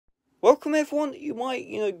Welcome everyone. You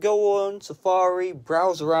might, go on Safari,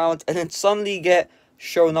 browse around, and then suddenly get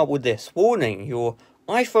shown up with this warning: your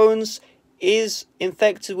iPhones is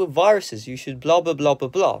infected with viruses. You should blah blah blah blah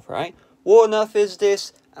blah. Right? What on earth is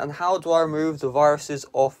this? And how do I remove the viruses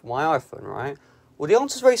off my iPhone? Right? Well, the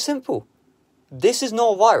answer is very simple. This is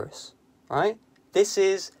not a virus. Right? This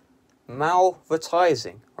is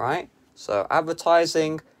malvertising. Right? So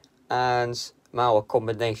advertising and malware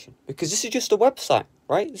combination, because this is just a website.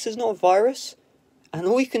 Right? This is not a virus. And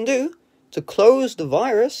all you can do to close the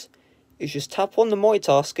virus is just tap on the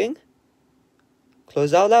multitasking,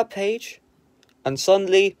 close out that page, and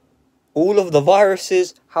suddenly all of the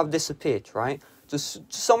viruses have disappeared, right? To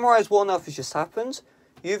summarize what on earth has just happened,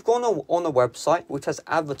 you've gone on a website which has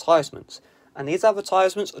advertisements. And these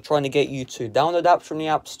advertisements are trying to get you to download apps from the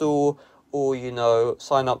App Store or,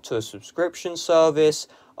 sign up to a subscription service.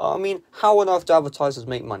 I mean, how on earth do advertisers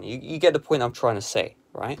make money? You get the point I'm trying to say,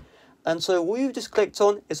 right? And so what you've just clicked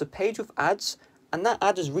on is a page with ads, and that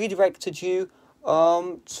ad has redirected you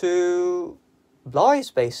to lies,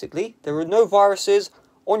 basically. There are no viruses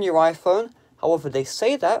on your iPhone. However, they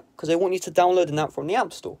say that because they want you to download an app from the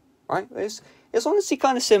App Store, right? It's honestly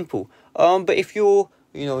kind of simple. But if you're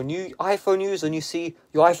a new iPhone user and you see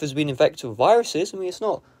your iPhone's been infected with viruses, I mean, it's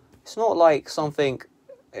not like something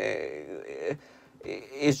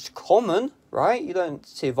is common, right? You don't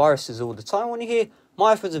see viruses all the time. When you hear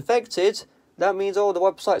my iPhone's infected, that means, oh, the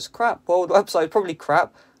website's crap. Well, the website's probably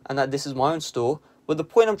crap, and that this is my own store. But the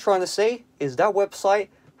point I'm trying to say is that website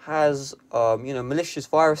has, malicious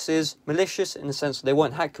viruses. Malicious in the sense that they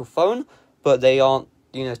won't hack your phone, but they aren't,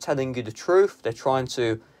 telling you the truth. They're trying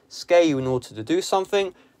to scare you in order to do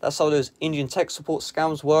something. That's how those Indian tech support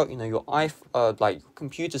scams work. Your your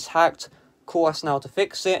computer's hacked. Call us now to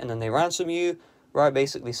fix it, and then they ransom you. Right,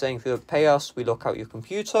 basically saying if you don't pay us, we lock out your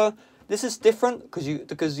computer. This is different because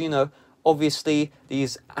obviously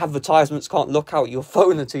these advertisements can't lock out your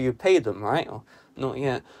phone until you pay them, right? Or not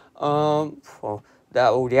yet. Well, that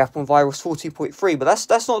already happened with virus 14.3, but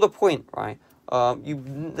that's not the point, right?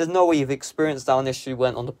 There's no way you've experienced that unless you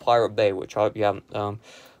went on the Pirate Bay, which I hope you haven't.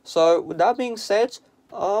 So with that being said,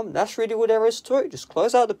 that's really what there is to it. Just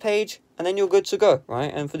close out the page, and then you're good to go,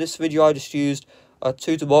 right? And for this video, I just used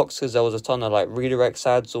Tutorbox because there was a ton of redirect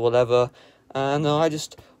ads or whatever, and I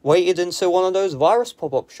just waited until one of those virus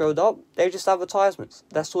pop-ups showed up. They're just advertisements.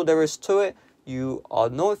 That's all there is to it. You are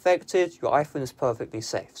not affected. Your iPhone is perfectly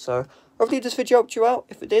safe. So hopefully this video helped you out.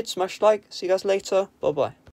 If it did, smash like. See you guys later. Bye bye.